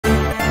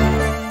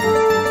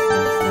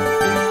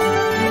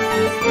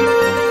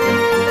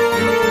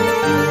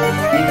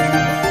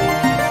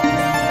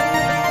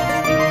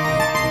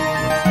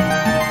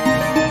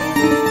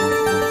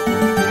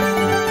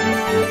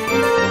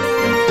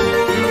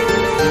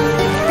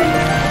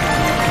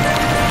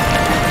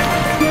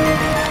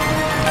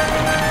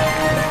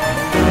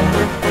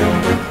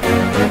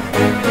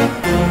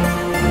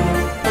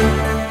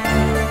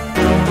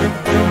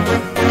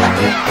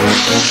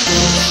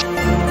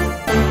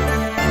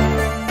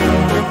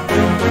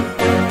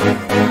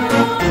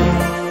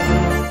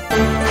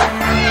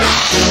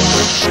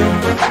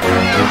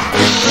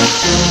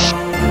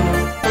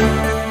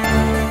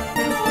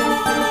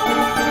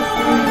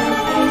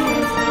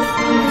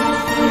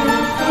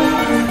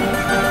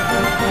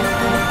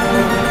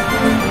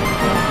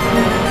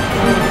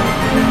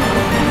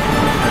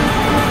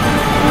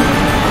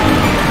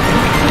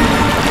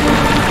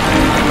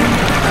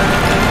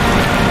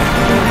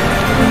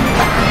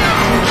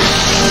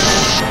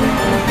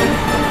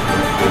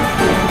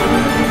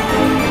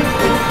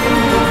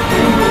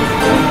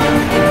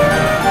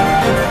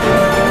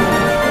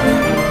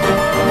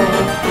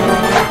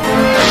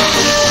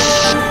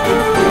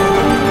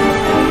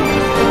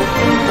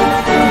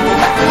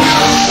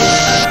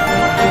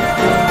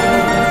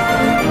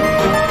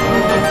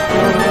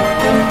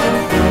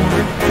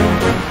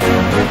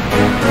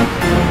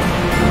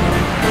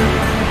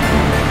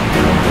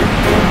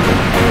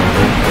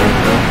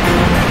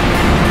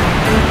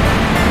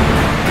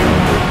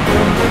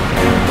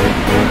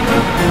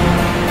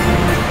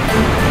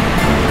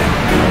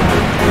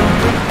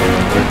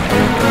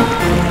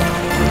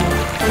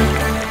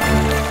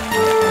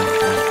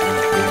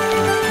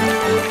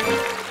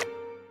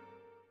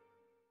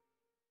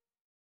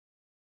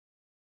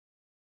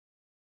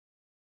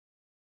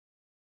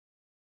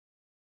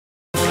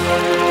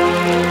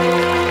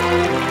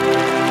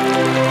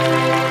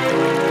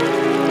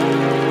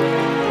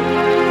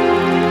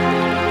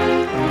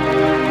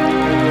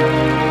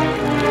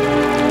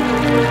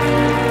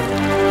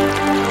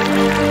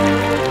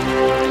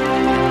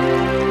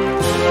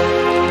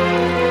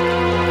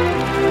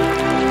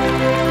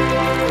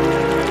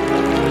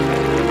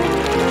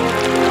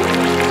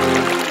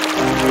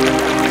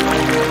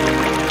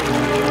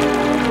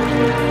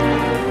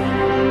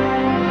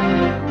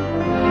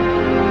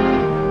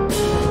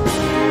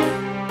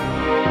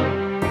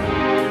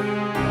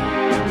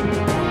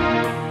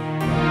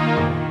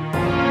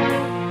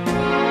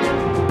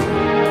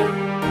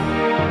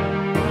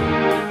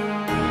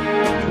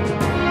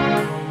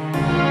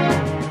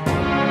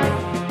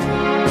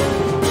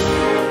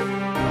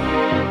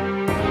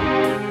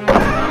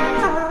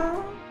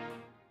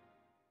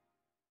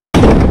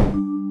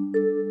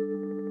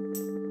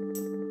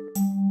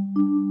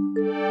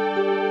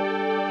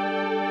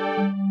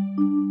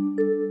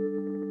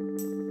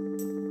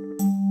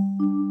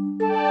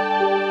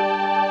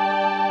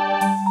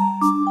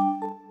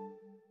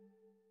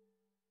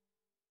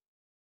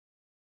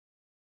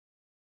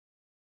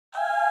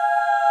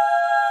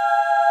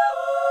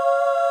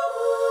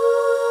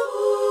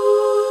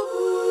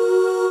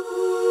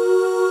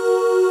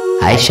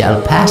I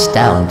shall pass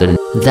down the...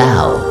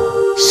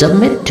 Thou,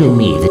 submit to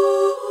me the...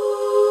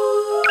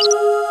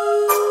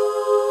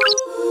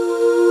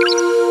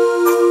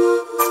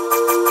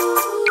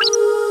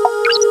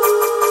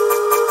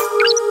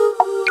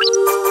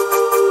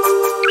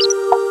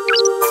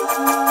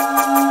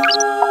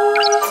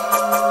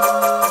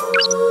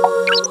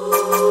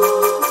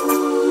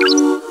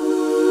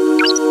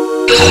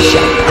 I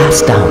shall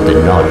pass down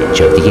the knowledge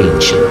of the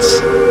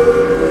ancients.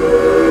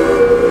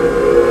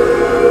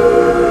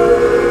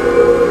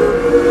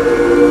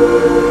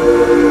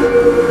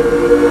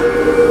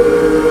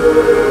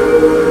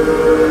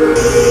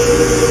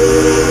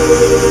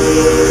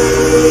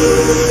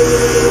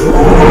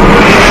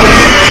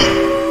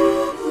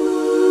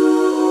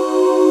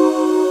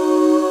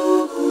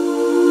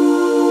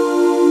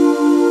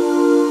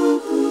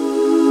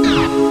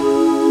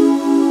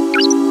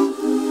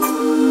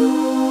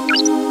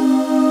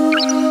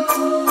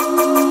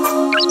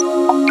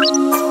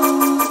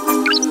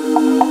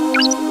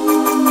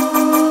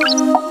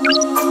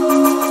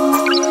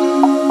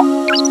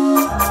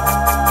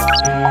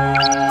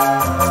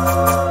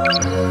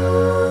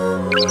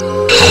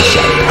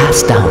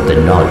 Pass down the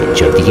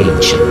knowledge of the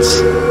ancients.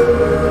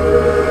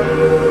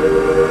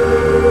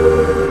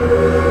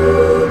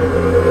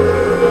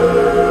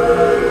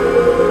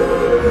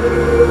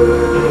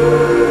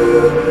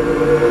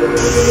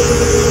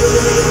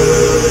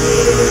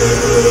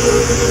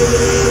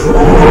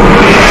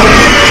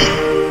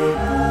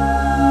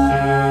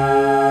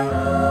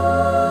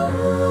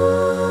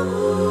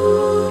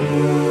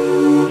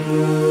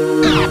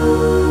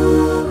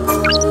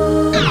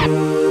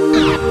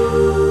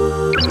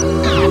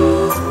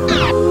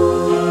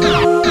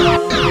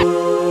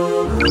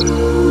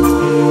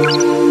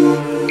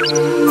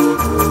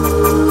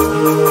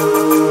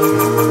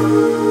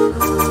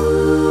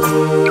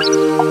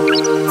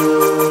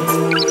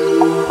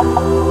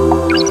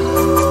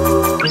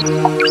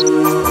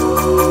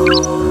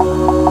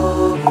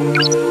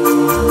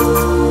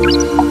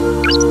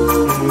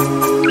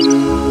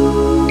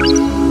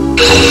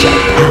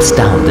 Pass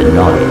down the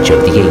knowledge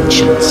of the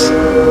ancients.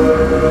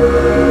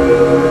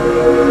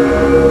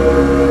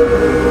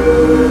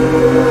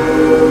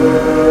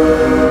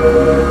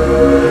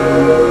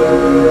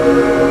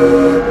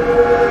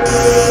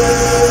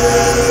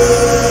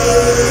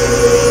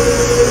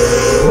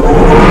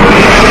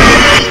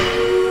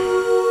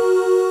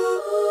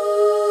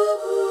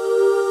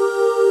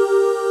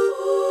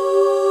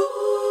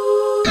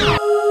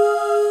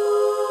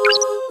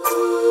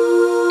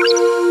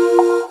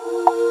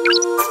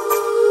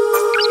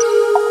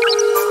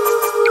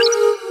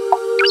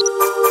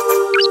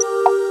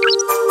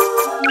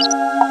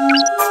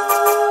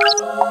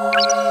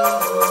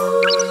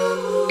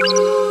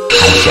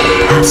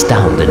 Pass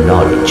down the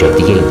knowledge of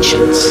the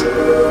ancients.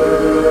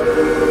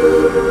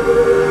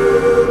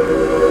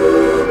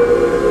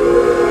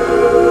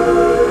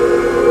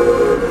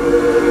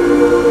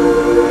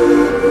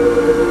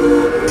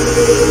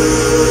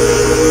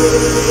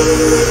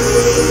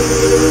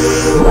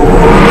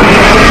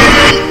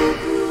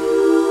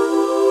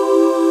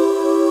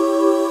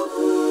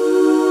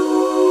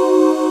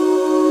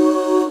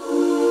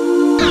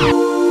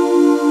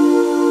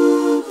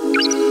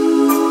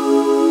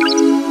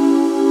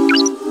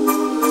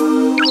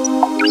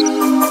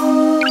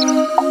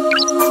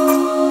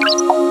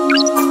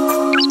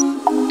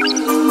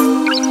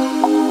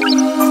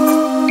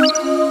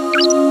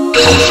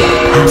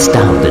 Pass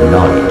down the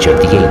knowledge of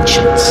the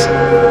ancients.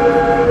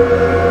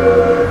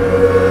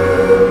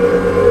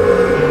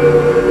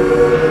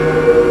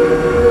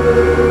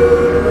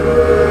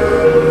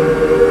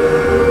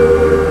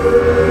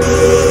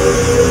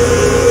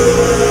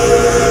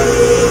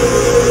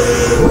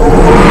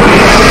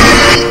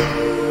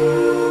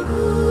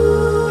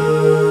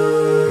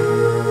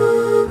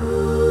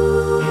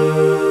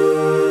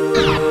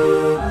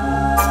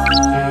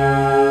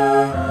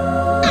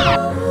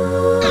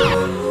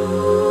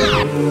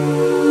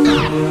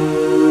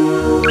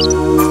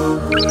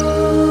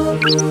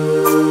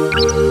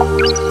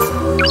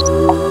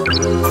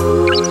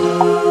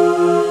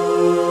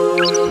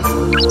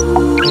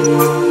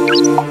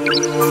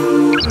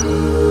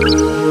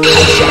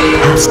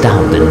 Pass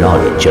down the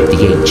knowledge of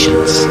the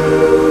ancients.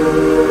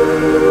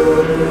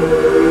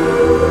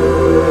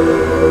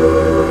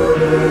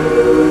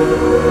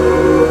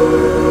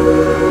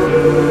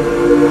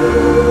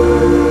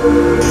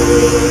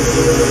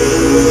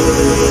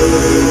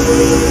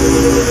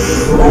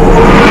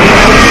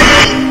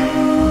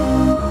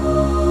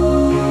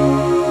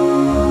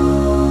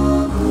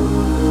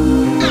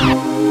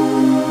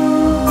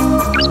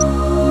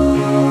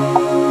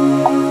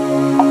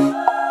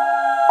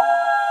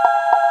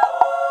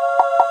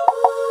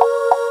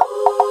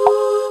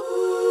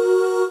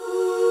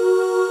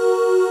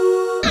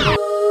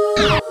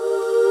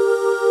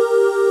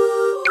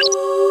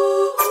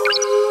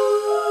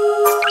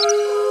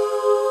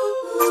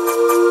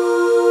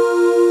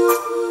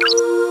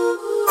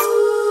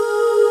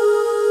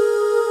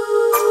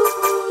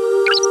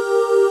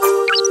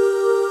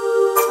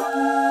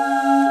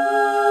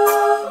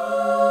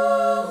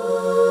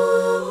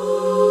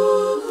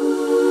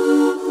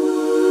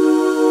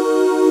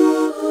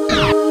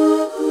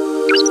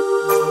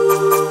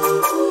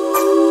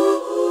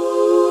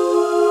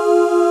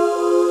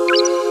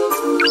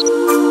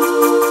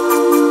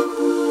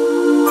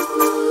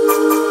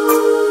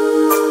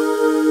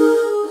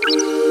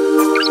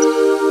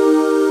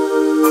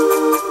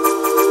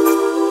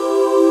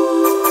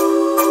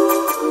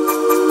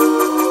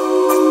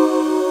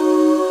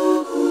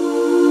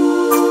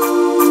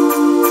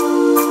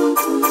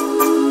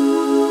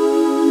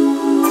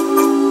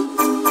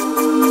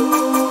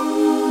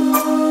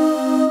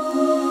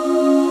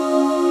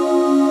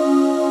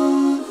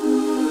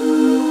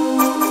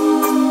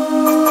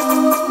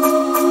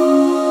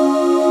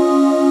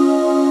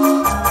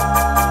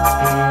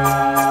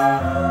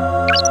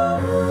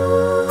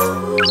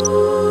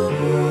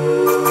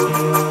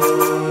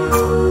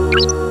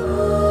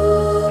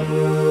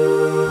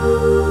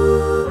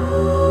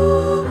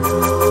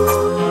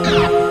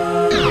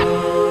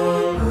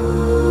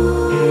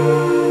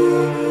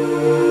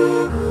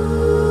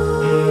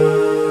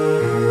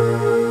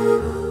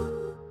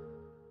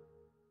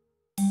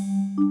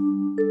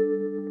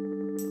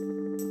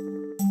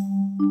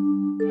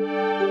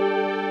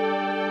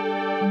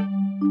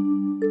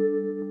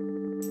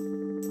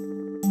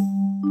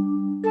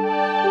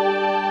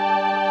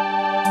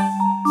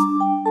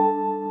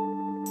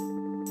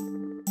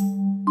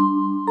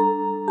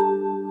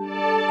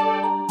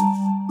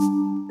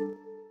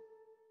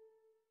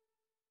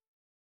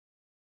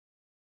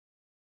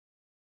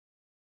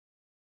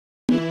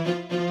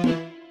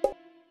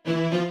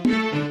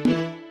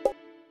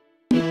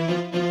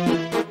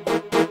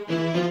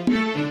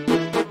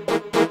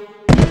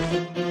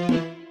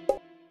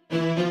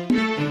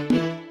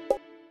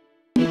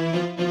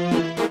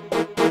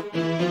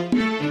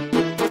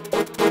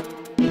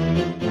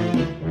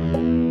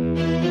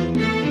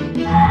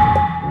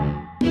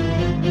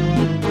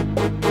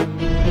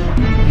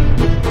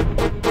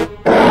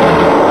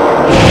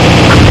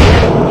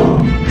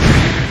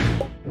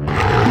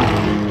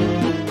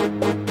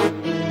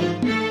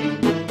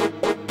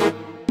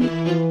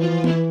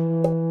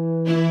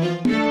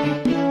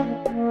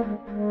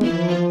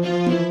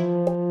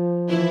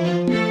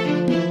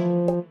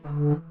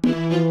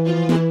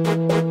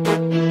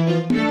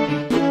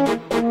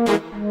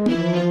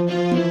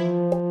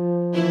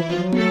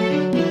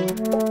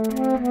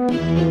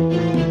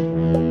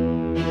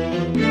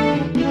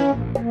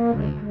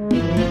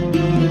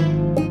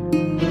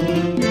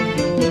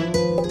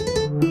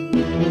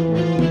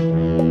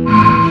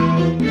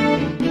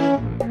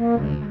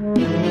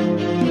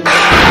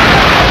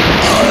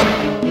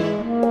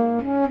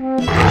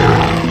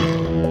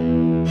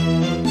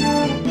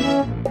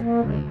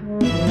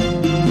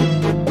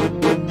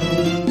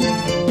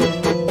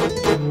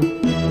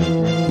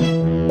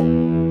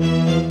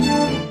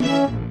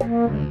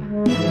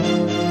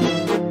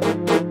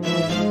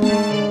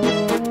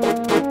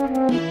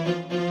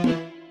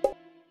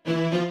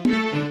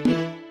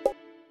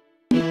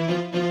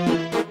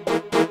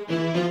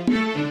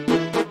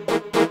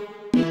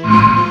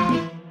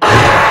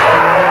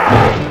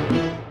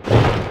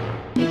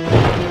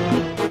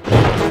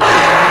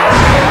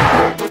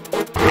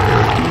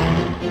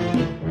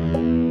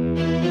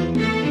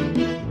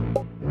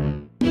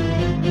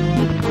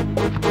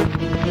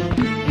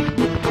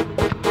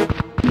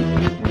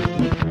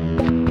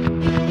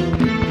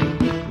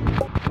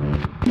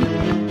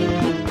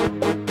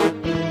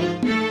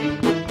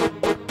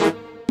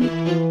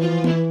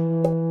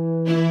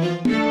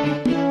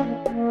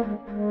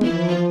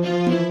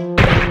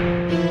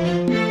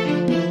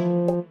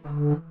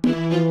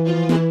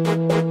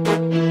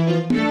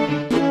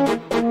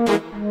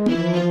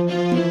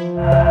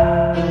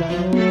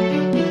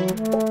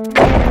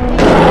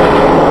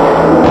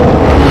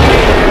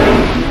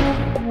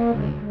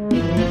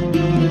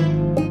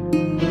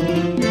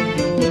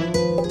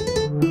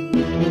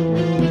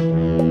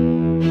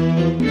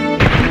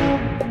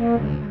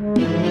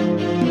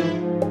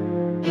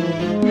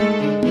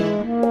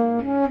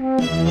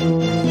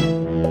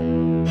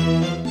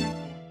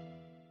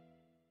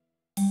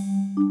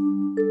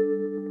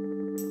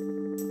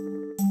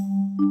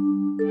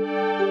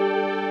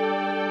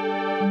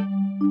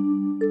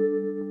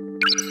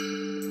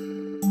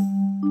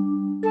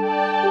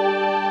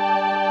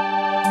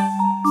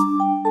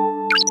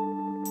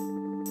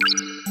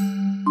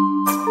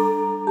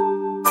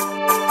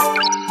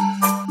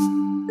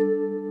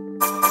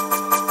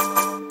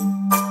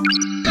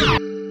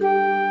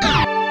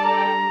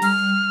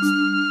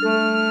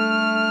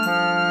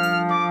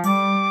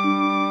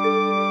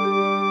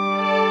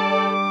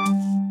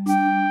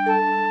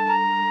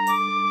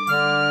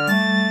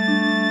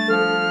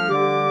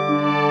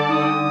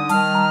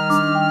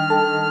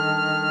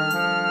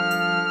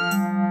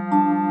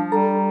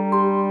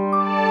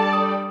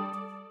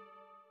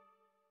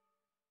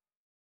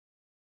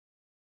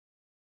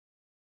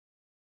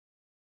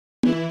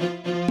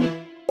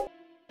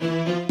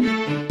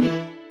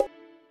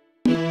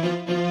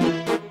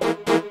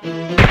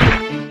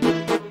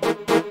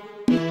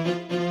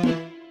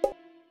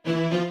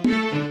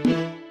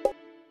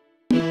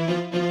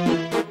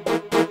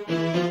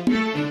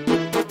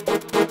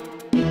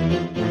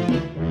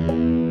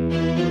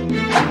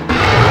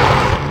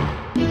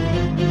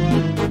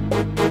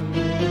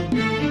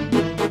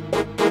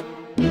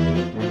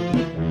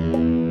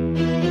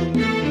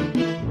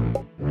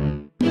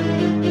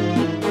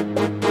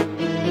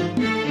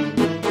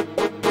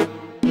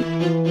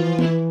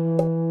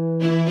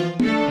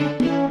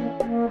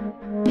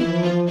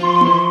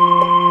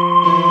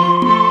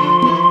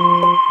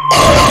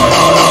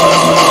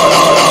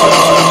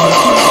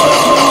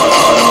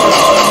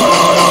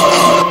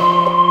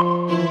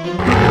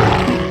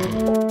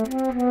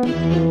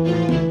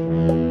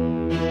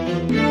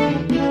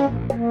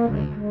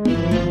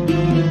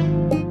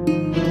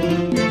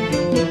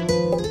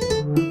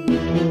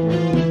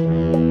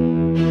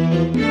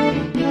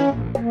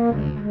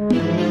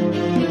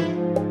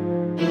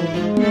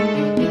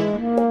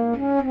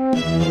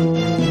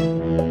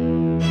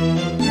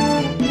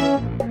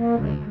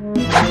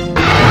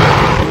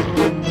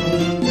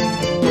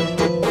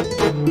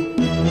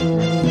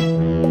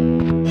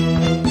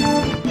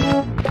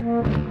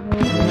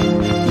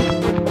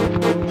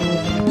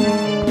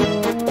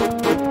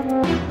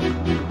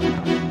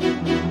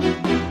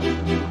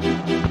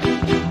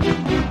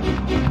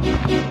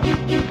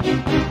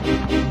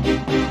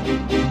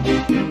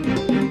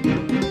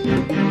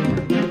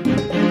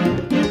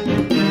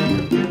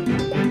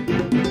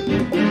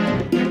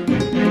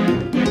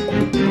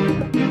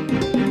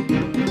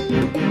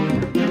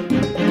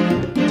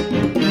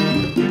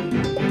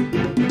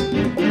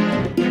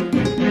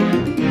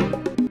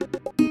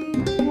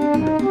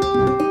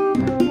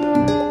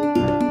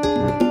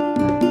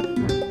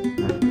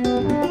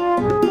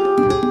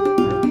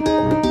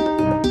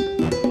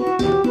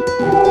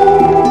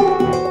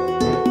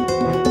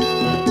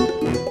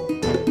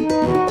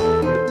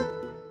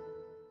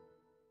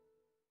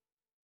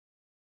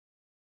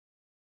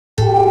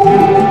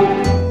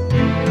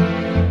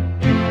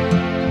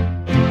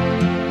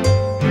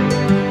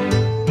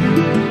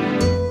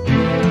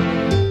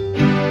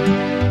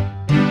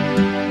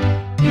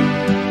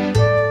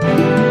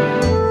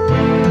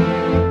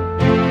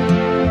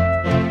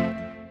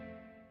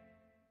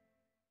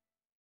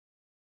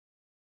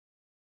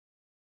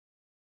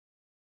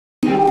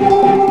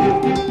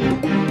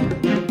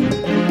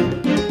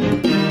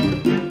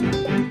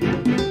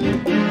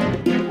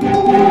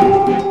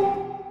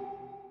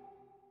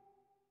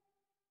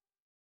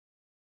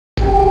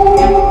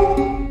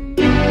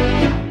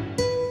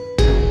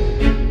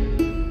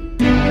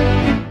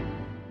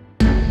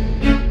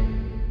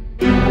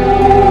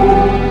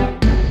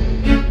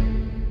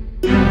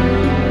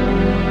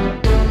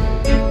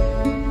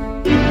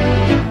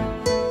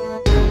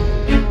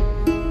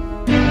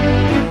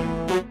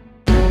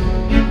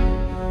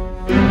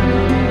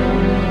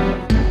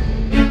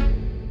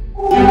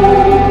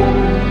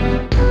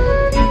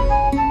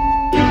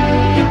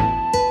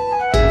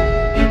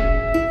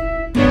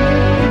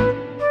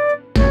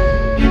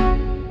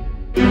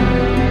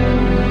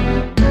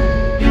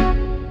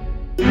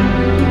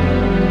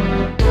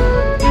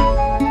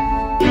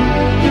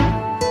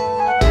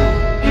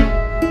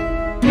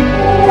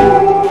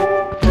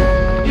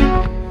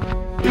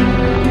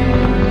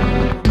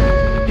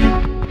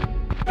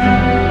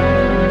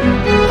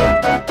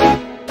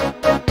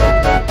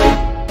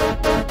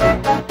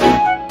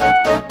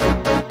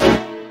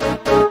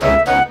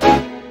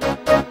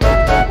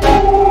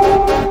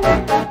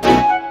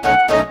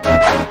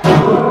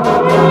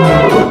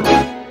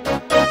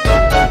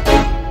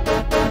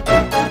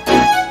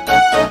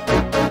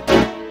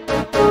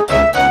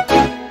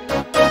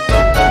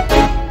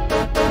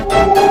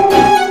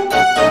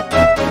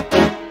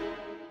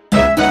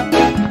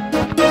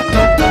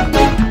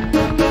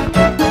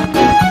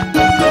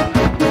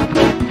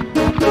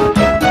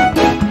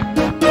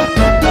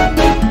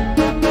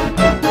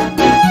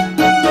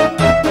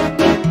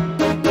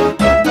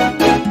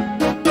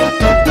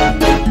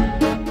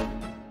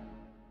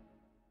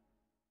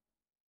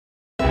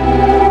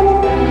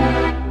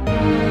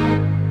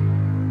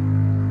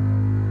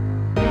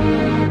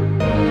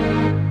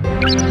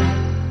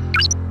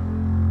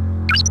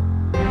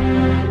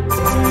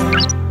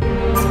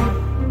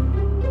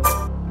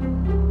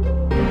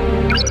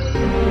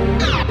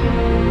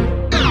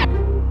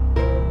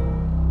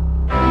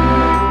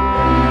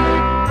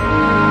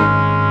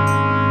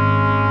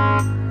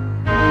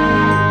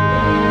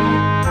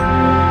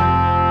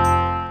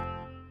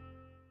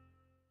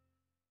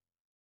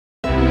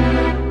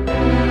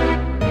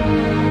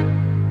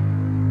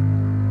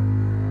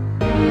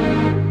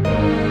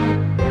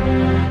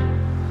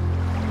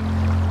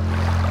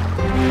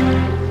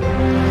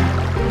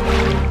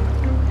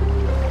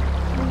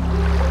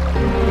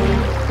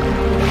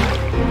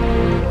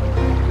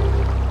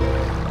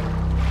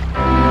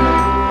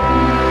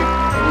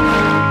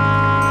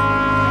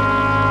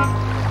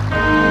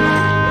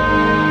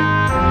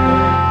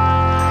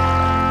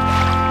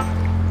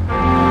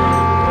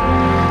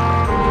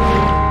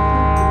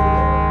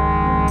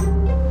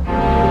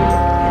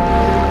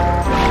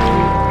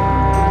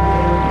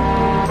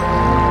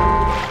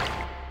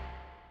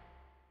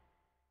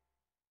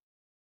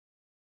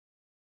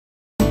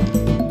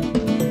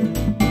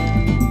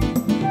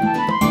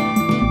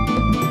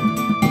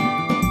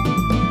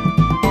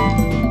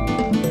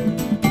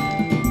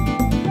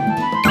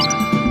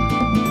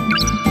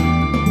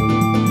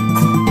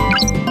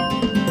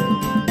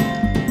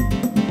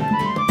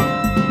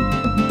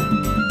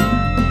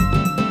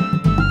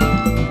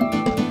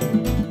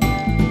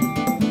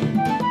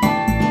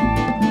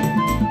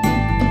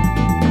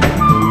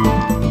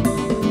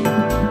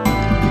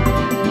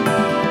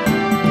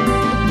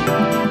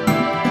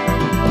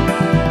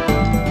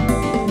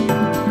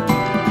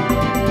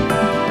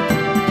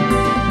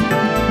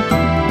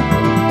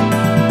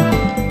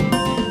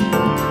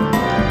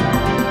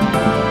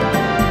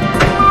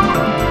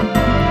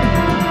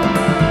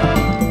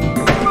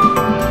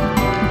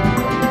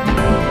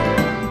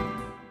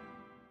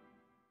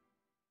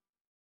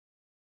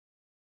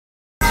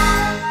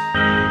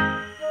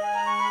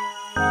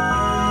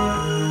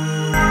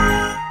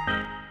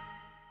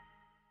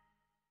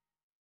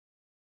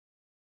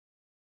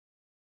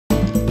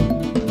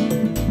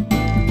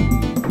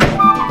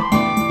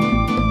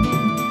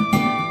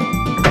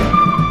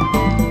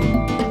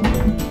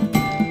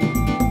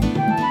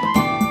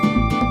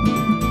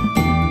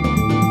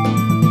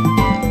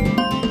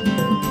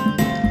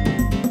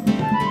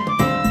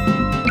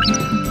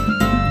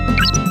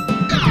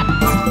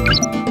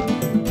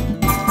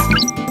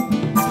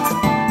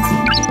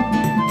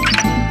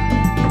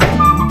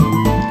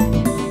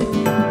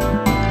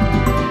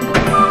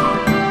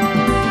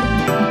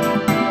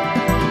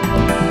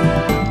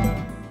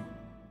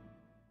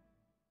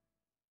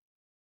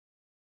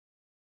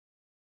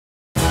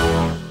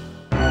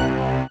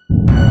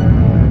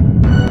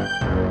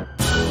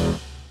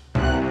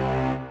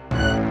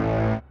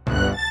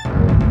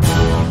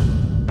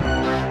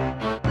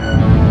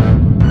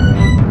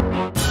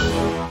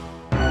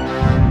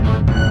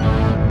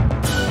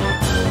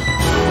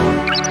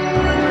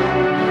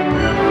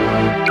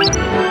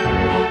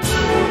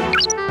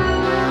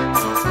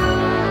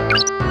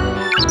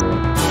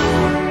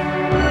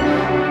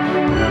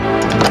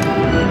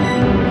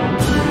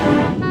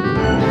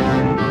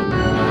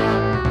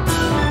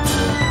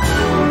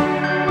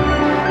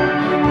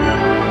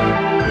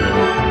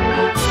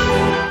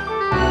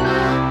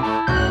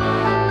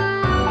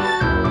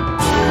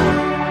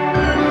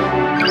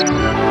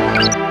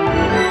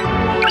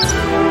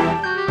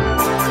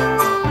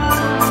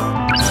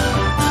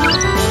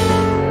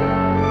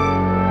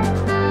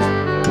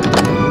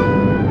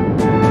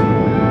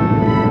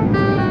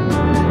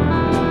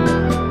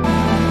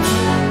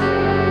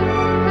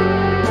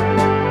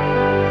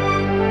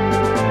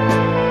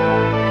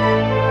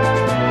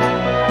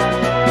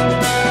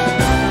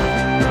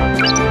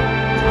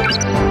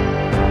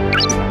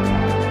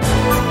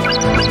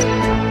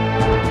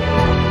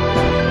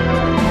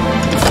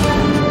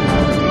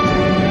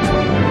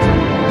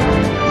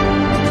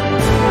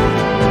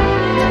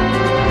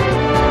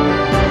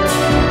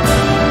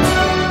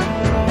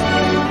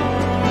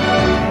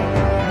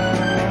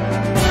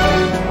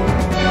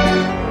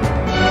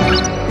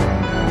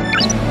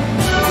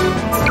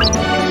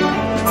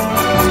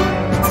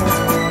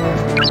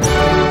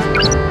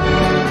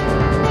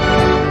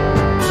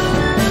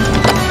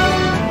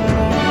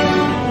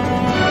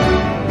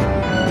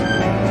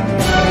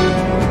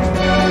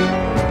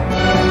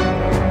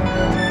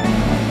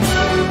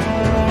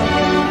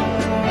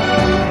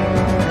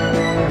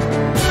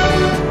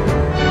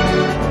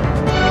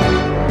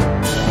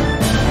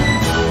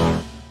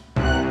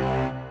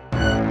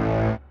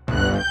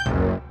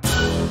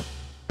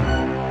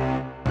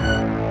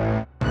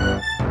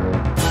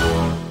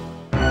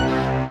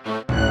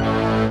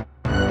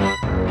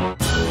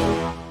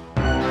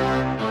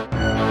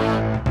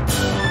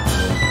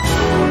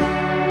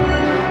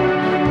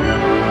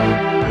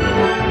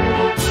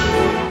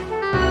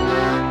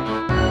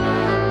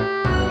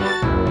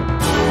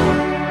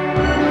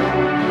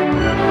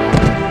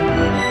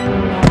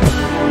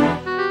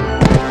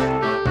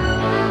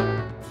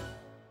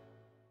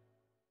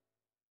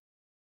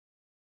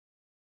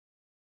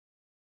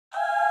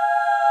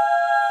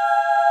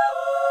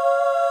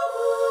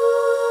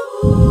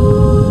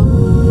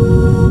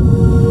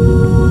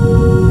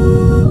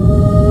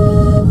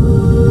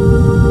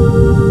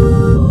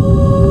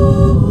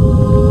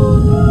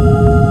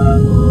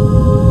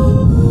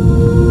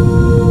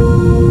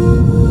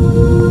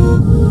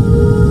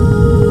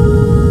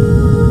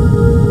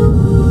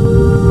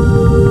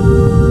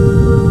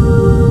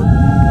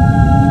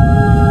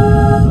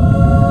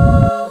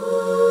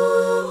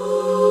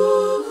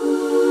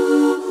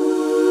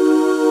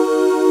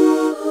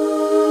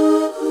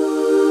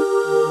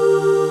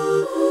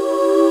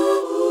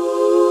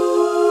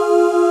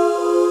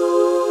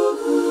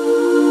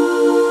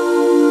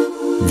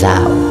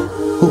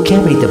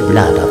 carry the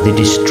blood of the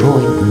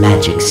destroyed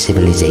magic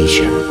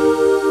civilization.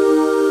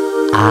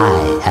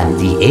 I am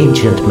the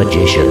ancient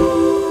magician,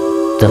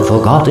 the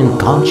forgotten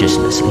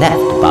consciousness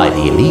left by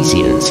the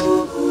Elysians.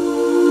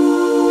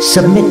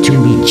 Submit to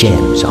me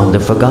gems on the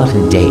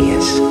forgotten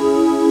dais.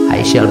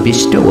 I shall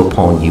bestow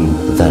upon you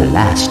the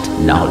last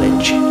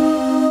knowledge.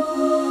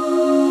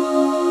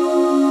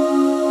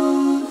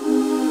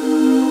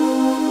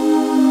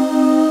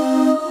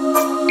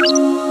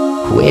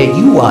 Where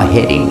you are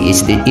heading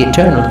is the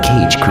eternal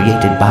cage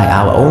created by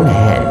our own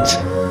hands.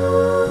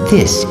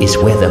 This is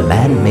where the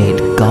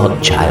man-made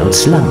God-child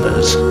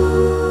slumbers.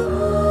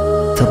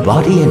 The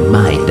body and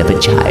mind of a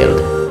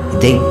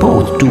child, they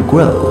both do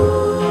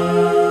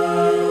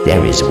grow.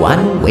 There is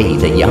one way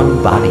the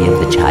young body of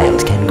the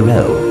child can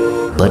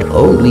grow, but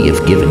only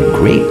if given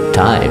great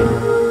time.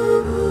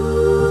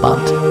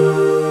 But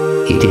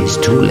it is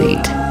too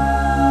late.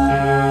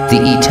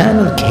 The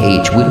eternal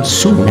cage will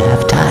soon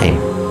have time.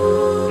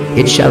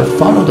 It shall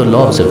follow the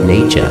laws of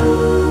nature,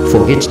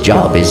 for its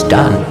job is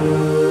done.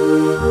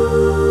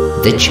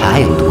 The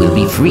child will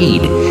be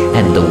freed,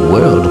 and the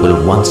world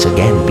will once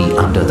again be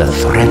under the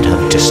threat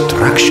of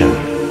destruction.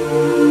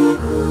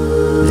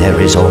 There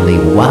is only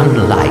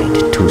one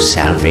light to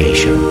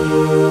salvation.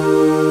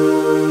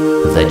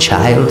 The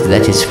child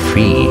that is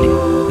freed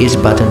is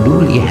but a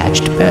newly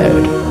hatched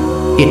bird.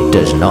 It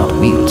does not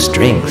wield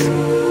strength.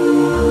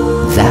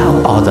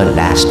 Thou art the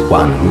last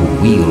one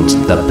who wields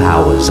the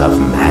powers of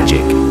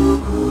magic.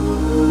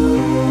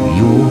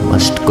 You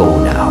must go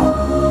now,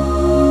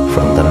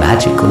 from the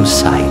magical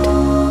sight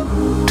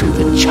to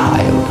the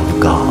child of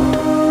God.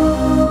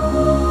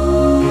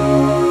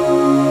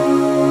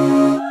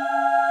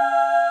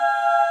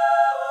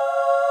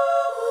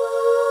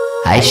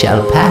 I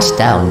shall pass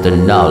down the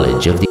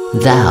knowledge of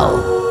thou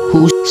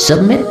who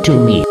submit to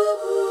me.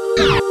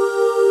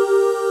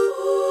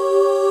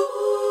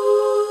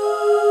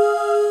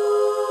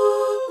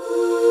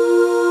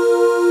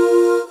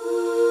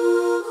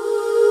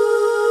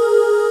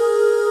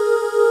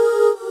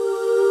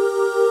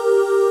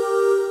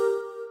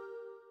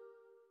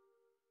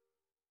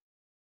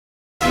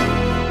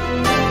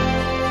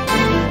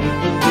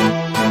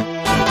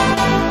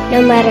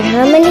 No matter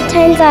how many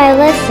times I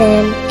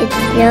listen, it's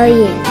no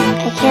use.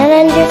 I can't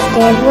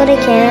understand what I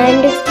can't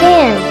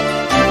understand.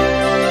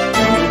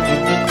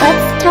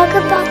 Let's talk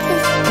about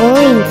this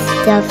boring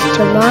stuff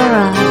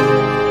tomorrow.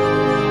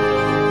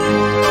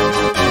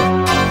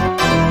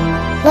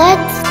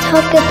 Let's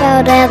talk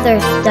about other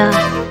stuff,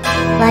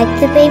 like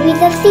the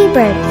babies of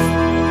seabirds.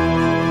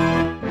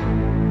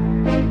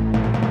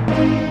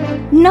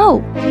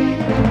 No!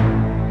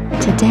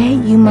 Today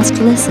you must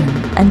listen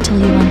until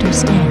you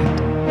understand.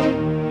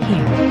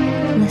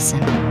 Here,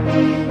 listen.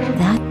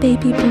 That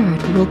baby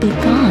bird will be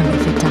gone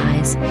if it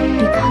dies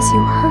because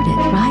you heard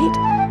it, right?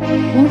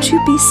 Won't you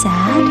be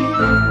sad?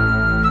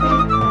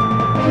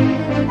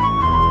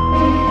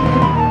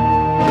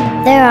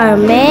 There are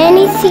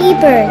many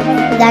seabirds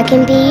that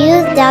can be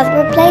used as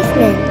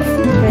replacements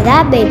for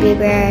that baby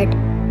bird.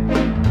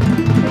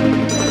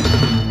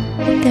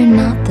 They're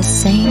not the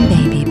same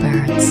baby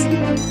birds.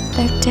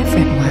 They're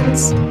different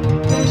ones.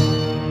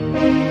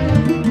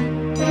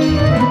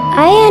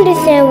 I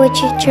understand what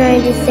you're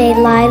trying to say,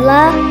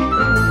 Lila,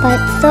 but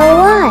so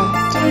what?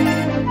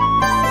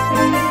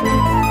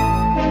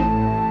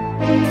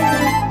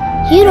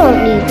 You don't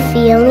need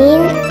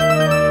feelings.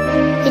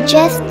 It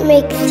just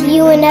makes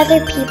you and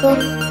other people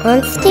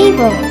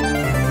unstable.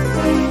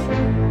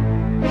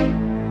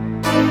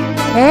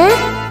 Huh?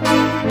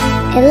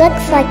 It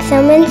looks like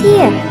someone's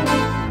here.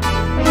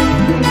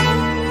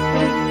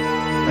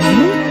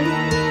 Really?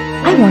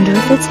 I wonder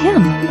if it's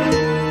him.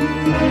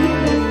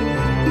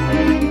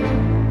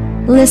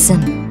 Listen,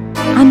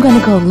 I'm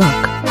gonna go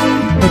look,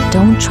 but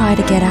don't try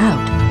to get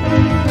out.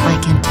 I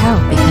can tell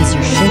because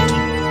you're shaking.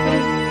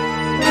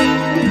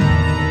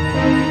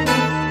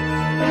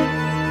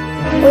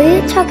 Will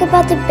you talk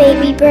about the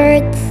baby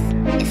birds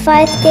if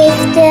I stay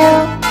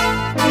still?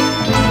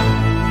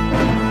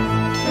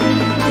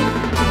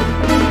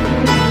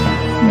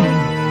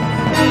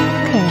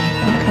 Okay.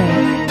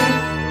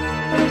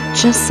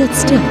 Just sit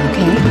still,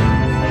 okay?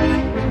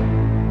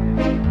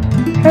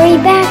 Hurry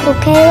back,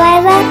 okay,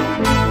 Lila?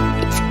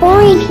 It's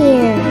boring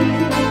here.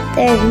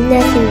 There's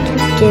nothing to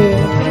do.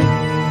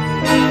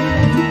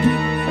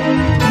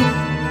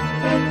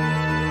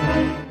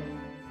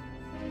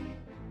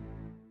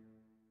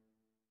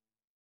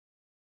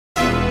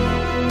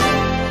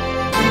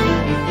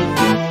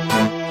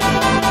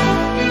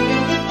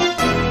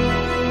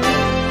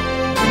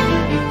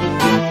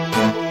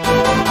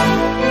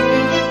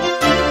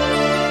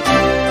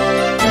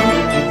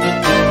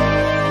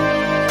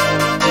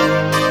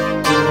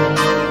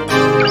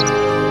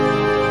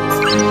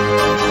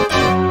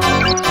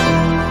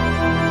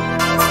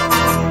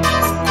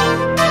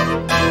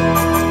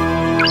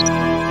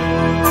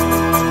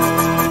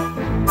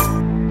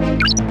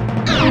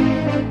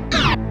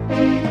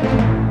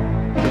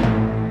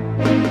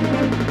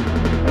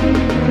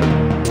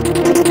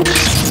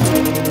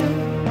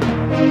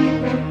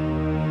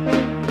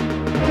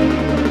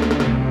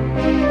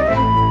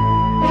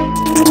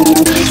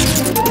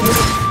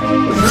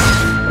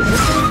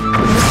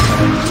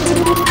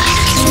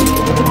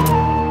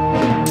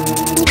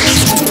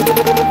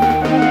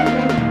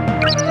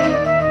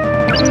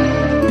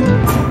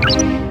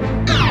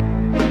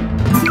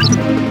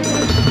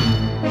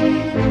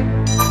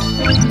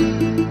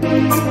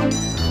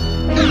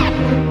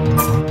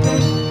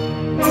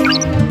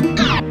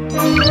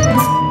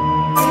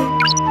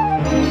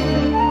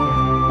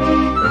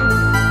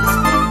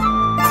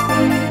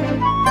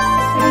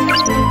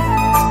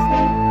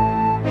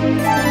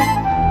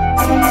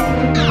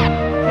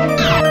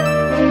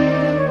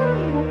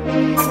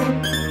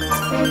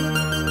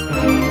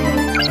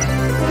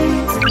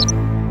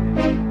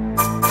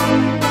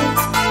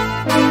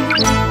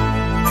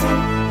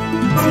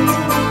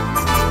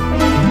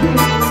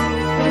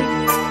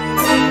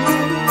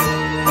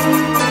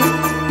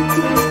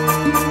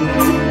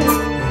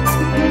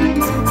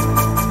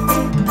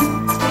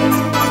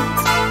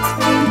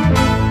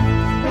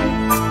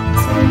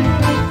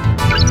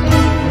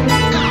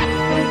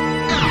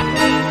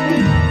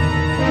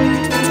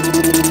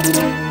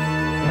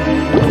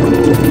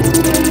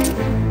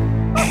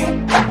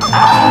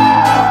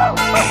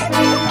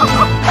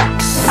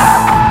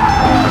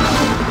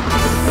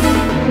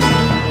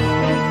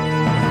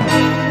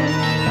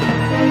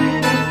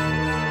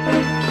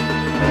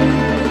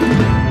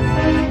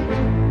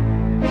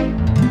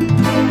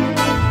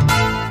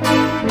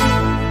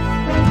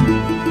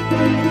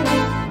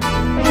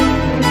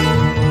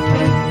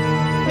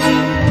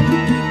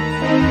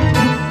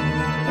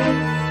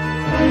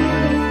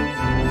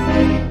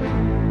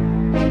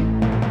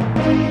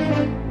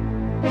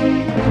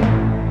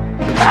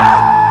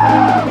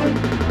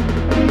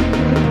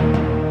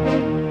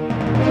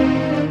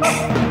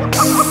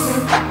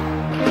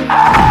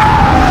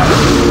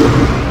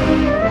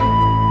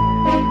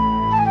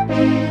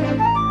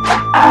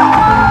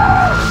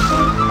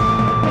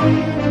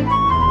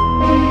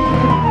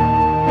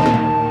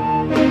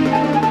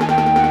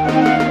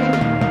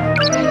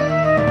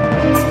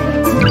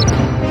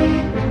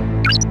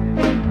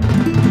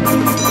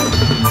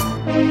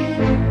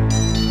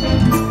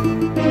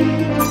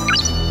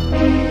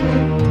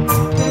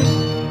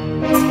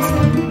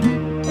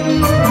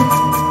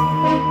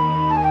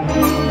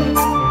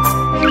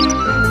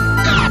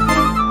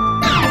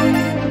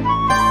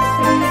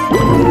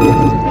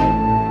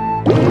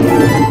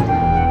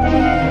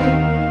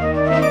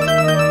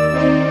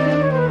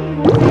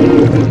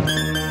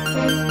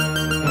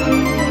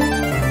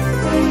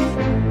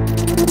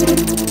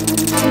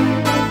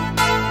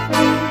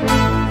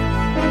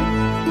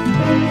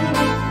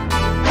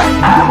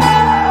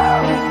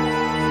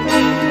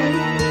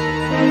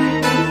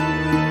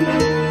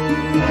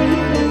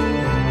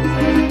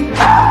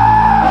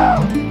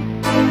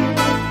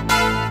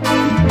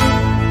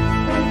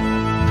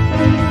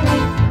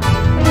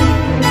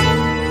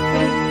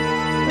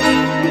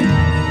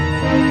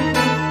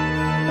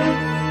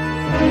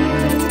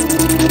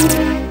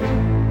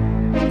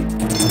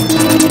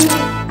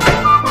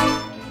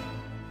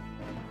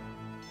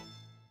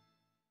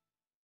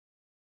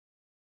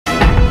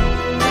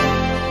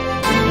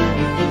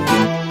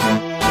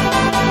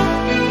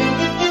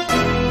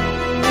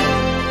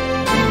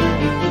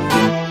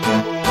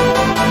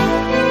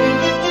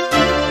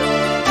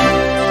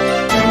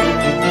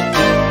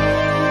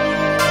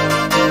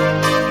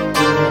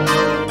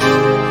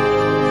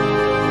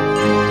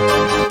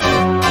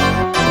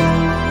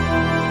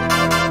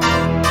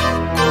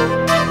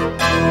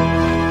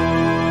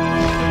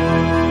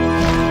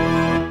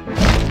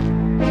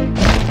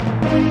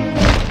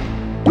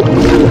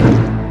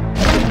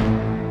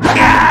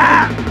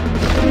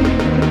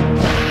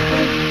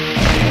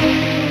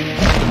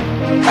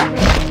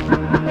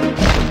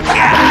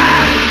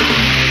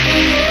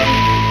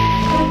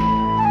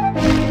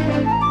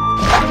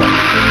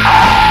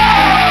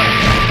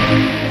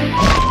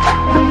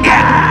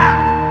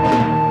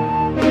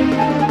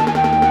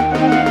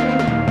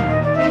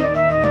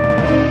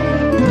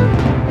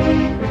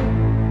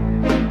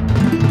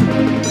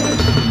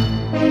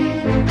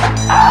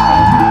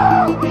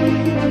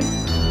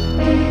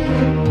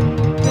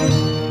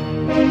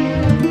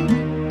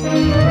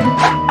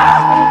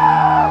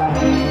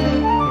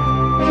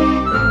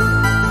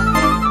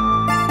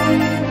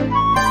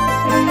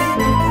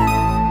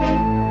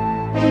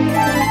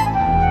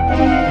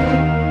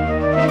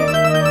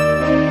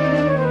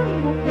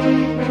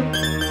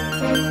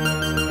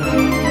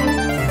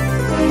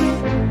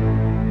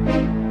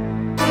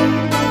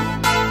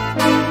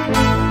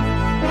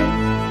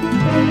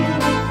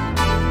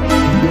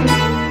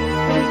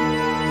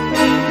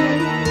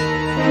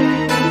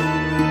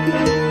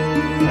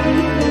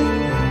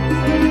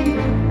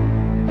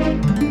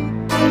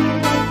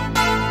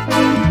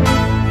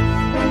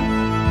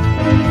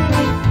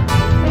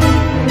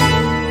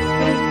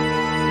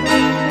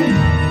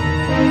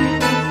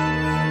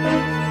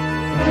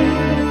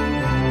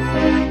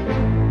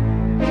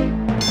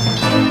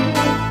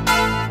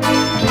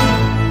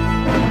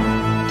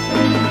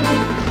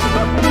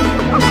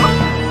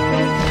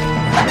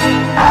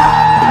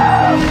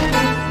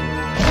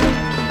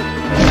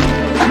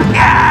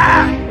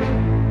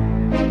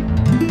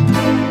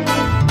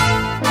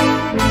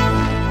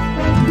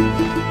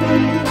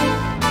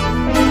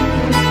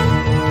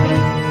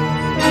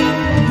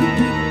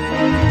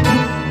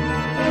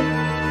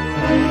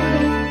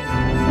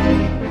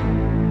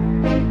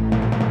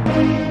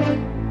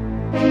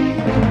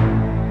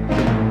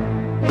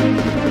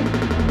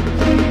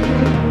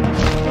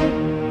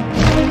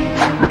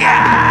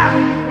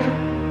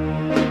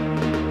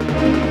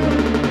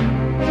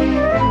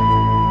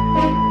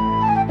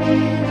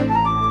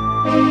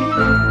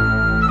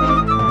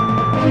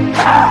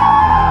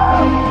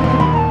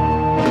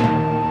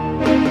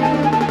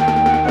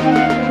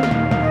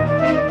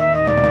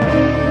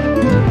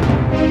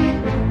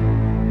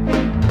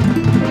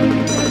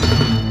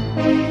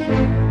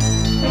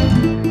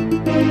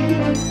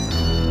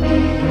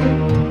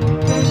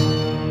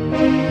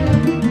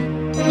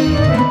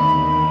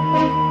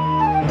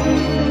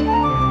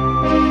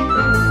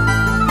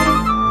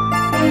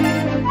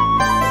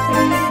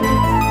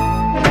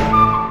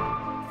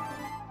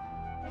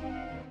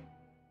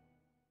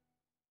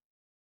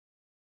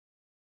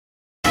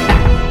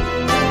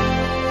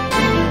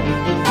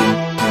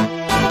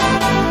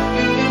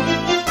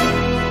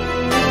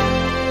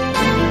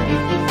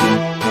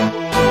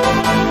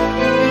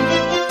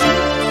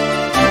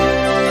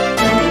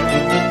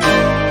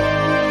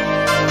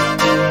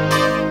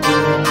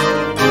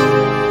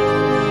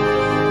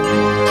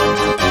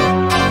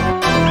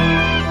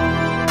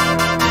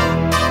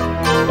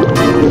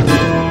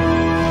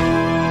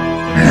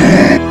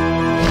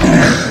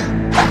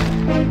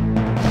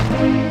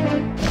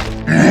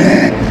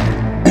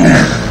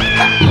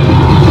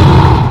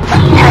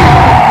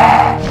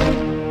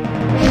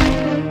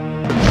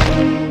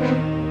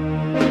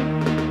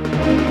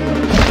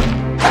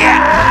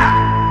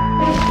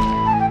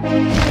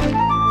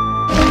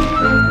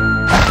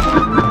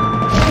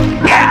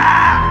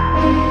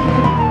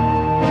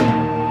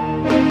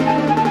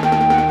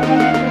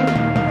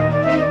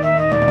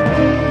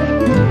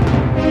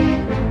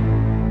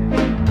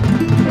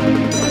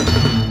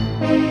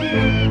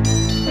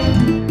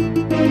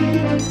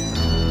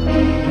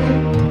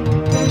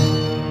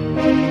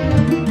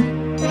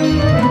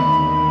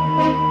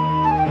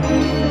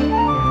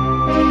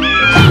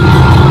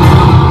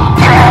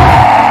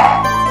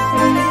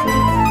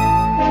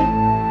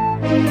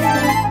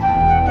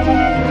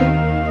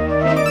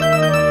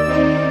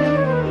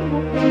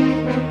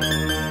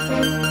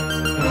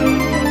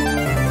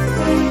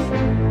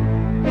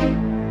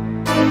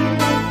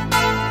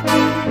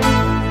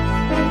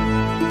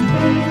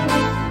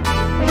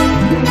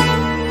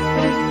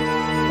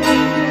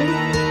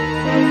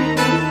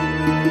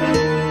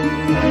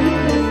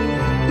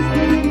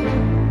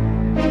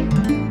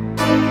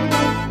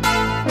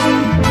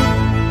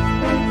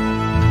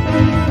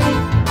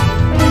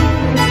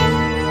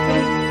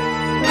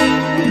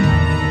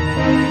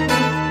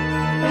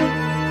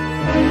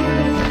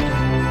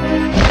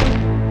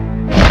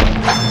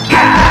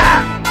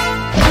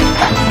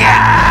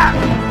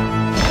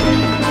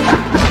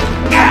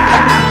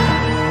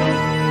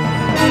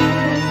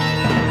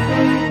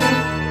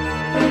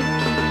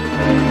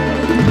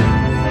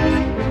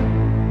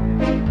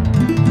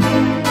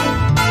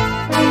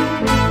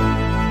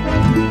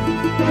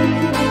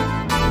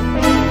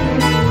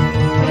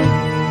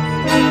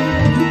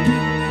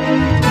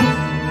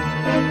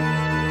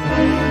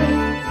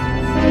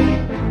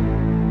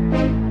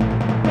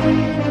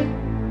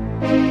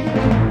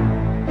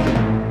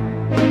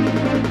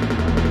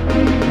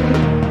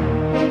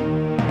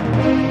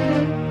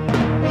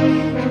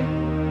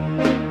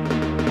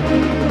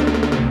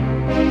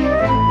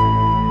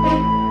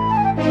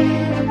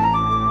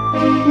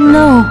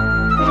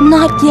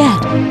 Not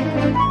yet.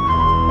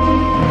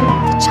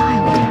 The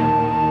child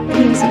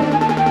feels it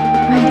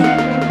ready.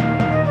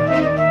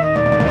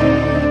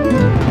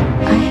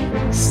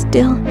 I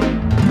still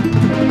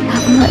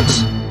have much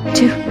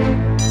to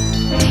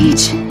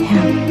teach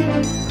him.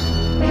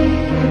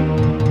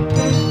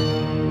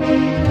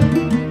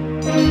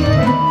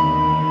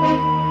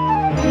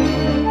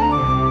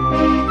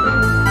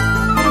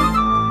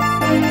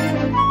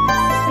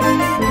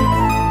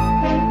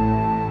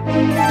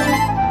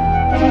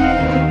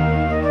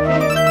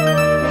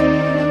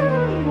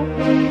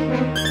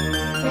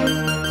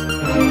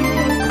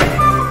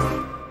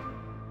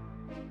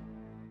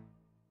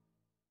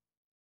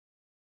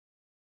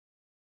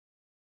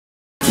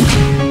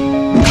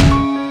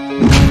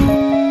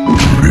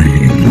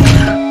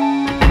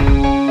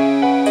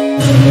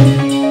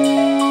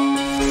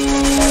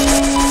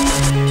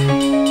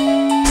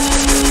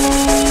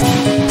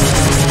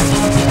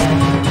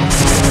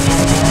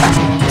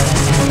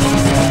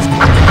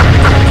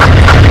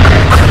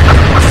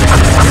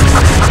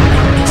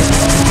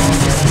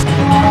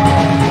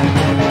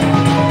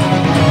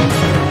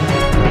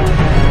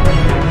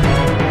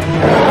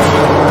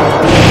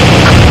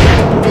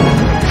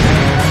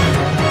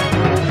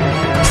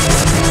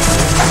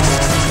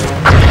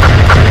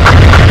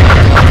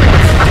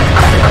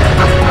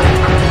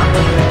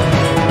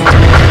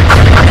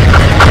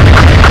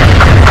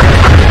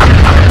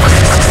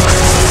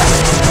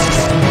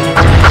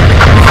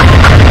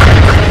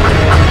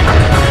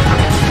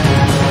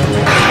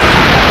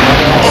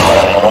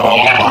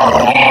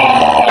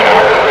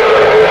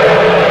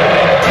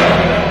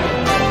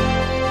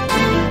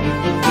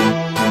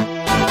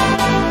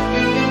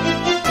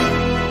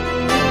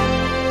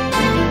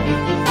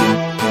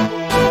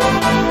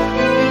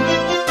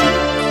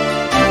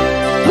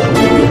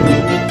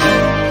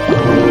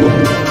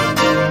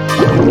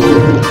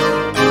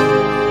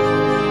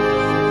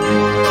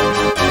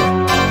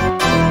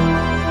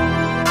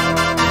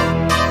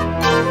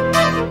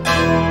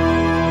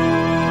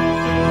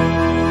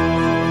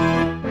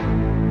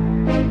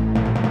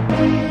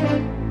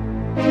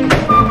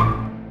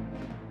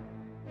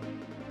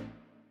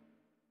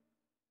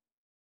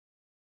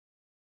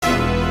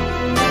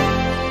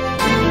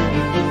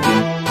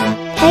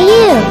 Hey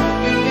you!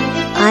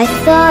 I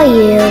saw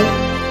you.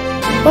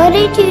 What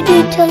did you do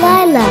to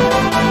Lila?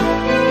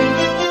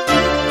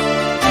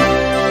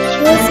 She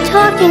was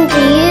talking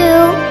to you.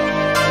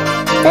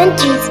 Then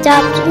she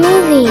stopped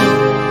moving.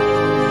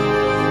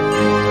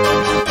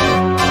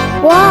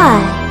 Why?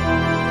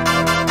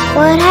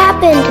 What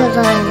happened to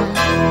Lila?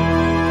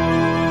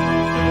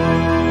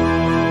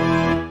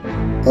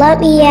 Let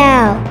me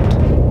out.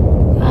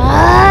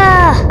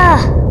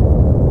 Ah!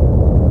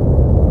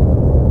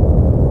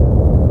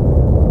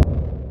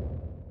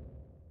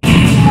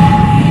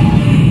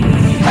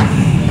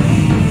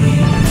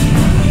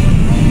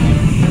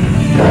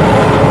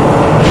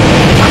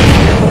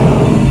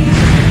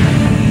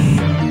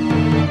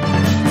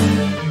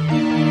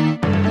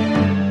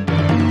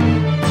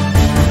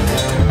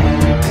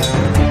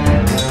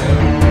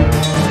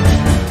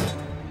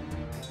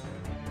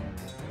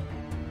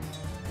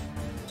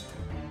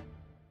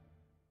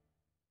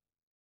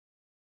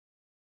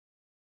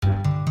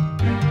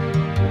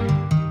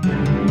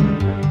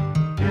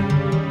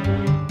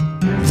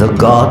 The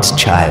God's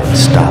child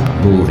stopped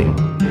moving.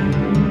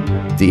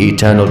 The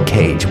eternal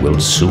cage will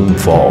soon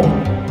fall.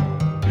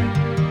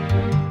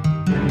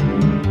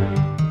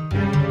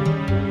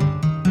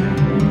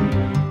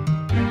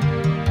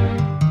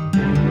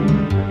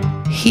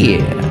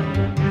 Here,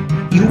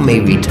 you may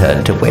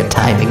return to where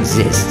time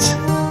exists.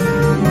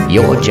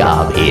 Your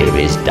job here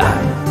is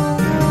done.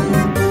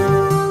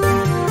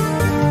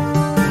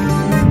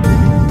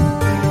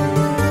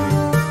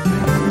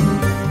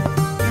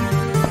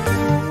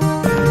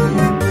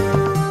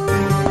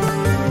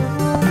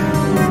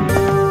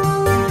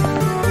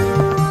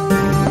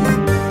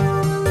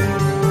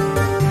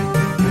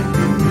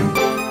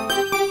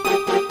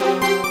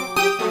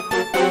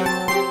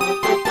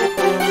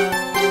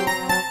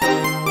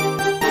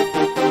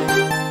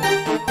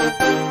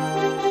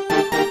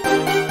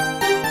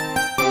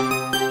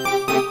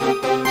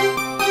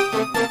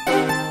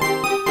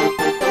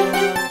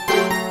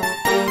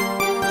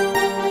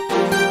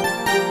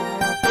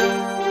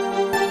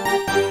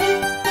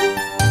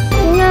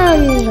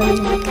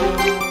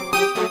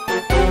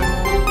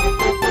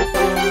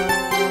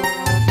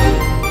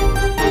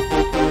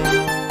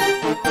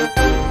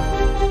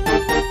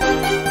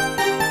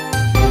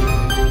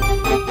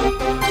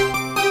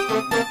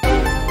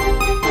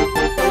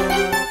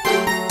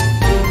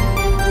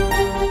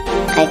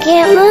 I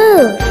can't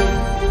move.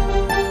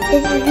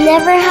 This has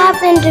never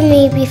happened to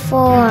me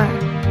before.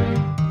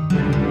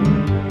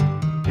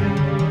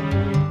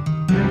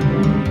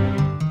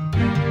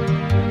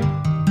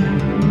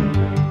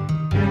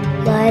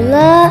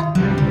 Lila?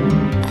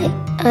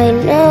 I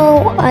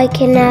know I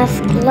can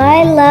ask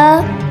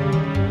Lila.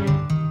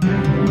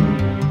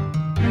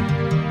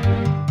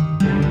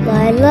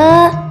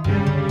 Lila?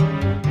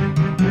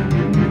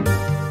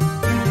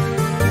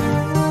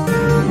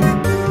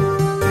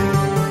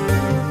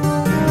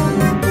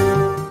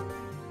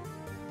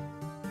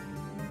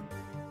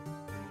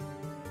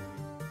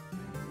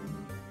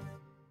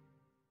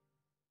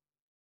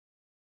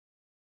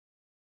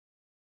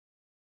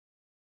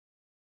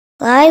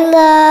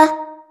 Lila.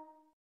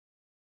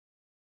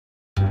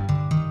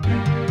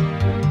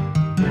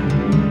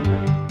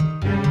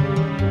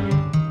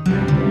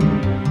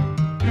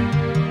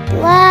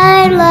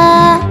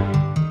 Lila.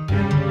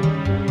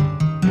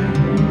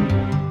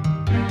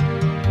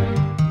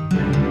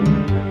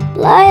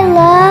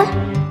 Lila.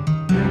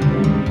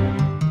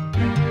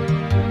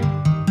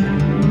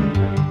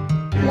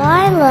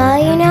 Lila,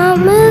 you're not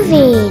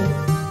moving.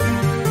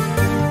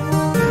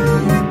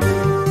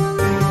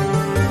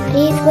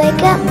 Please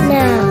wake up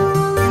now.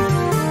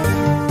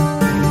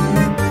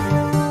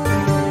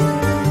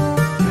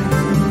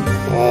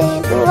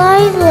 Hey,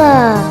 Lila.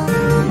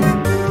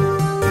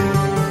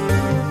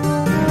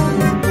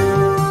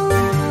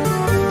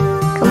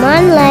 Come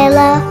on,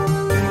 Lila.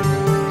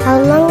 How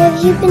long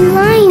have you been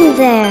lying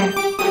there?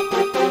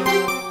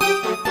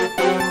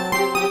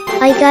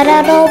 I got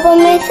out all by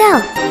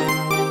myself.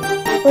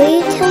 Will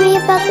you tell me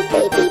about the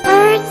baby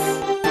birds?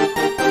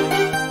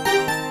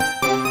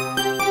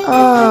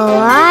 Oh,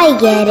 I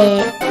get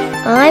it.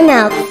 I'm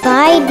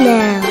outside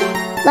now.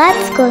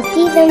 Let's go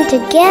see them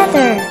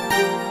together.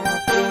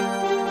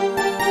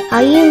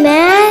 Are you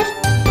mad?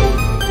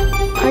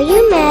 Are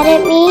you mad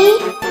at me?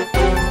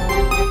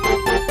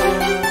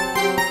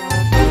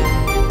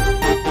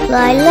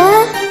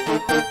 Lila?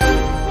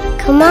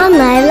 Come on,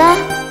 Lila.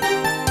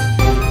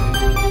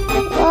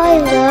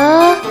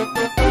 Lila?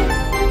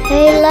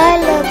 Hey,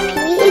 Lila,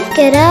 please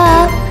get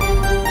up.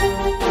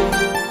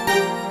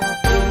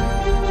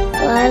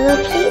 Lila,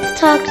 please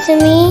talk to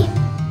me.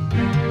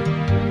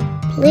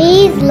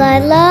 Please,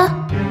 Lila.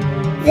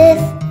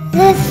 This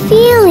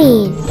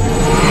feeling.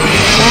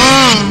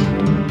 Bad.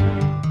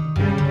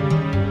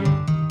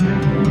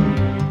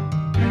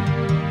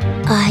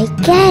 I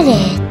get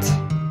it.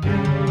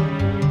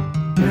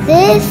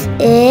 This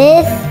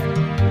is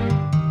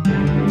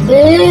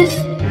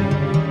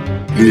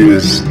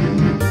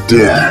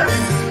death.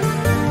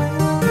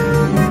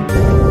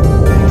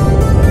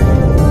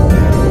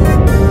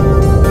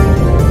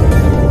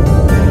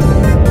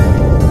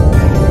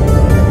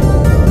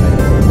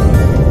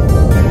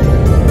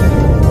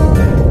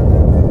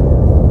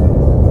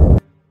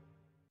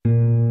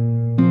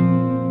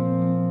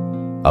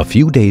 A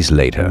few days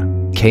later,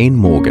 Cain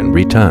Morgan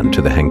returned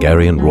to the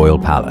Hungarian royal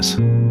palace.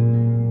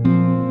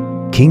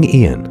 King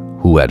Ian,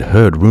 who had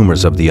heard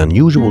rumors of the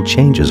unusual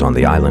changes on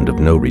the island of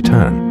No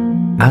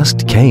Return,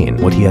 asked Cain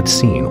what he had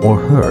seen or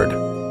heard.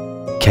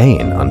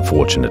 Cain,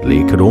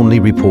 unfortunately, could only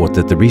report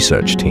that the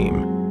research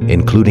team,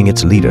 including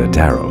its leader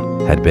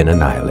Daryl, had been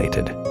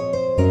annihilated.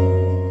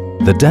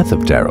 The death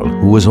of Daryl,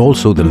 who was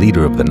also the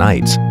leader of the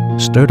Knights,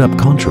 stirred up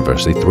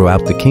controversy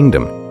throughout the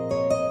kingdom.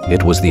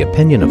 It was the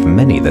opinion of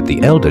many that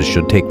the elders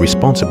should take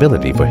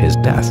responsibility for his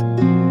death.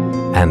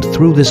 And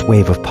through this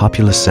wave of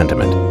popular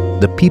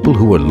sentiment, the people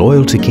who were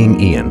loyal to King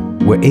Ian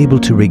were able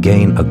to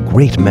regain a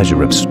great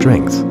measure of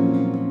strength.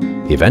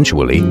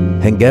 Eventually,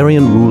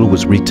 Hungarian rule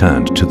was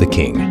returned to the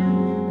king.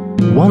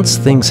 Once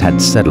things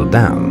had settled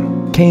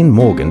down, Cain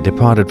Morgan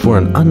departed for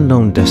an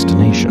unknown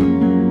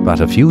destination.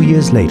 But a few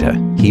years later,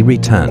 he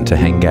returned to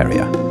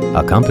Hungaria,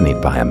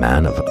 accompanied by a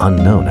man of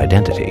unknown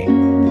identity.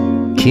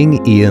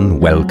 King Ian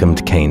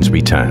welcomed Cain's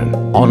return,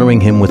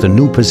 honoring him with a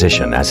new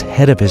position as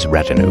head of his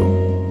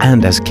retinue.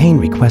 And as Cain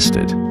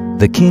requested,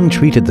 the king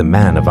treated the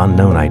man of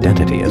unknown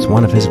identity as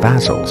one of his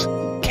vassals.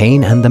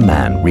 Cain and the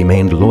man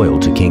remained loyal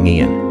to King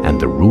Ian, and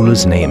the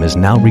ruler's name is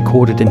now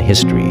recorded in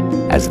history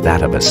as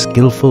that of a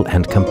skillful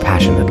and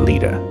compassionate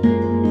leader.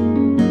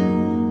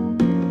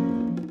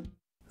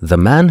 The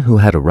man who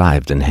had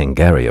arrived in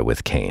Hungaria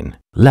with Cain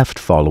left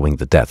following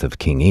the death of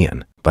King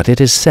Ian, but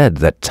it is said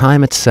that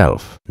time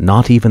itself,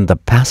 not even the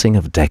passing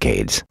of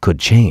decades, could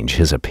change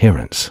his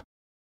appearance.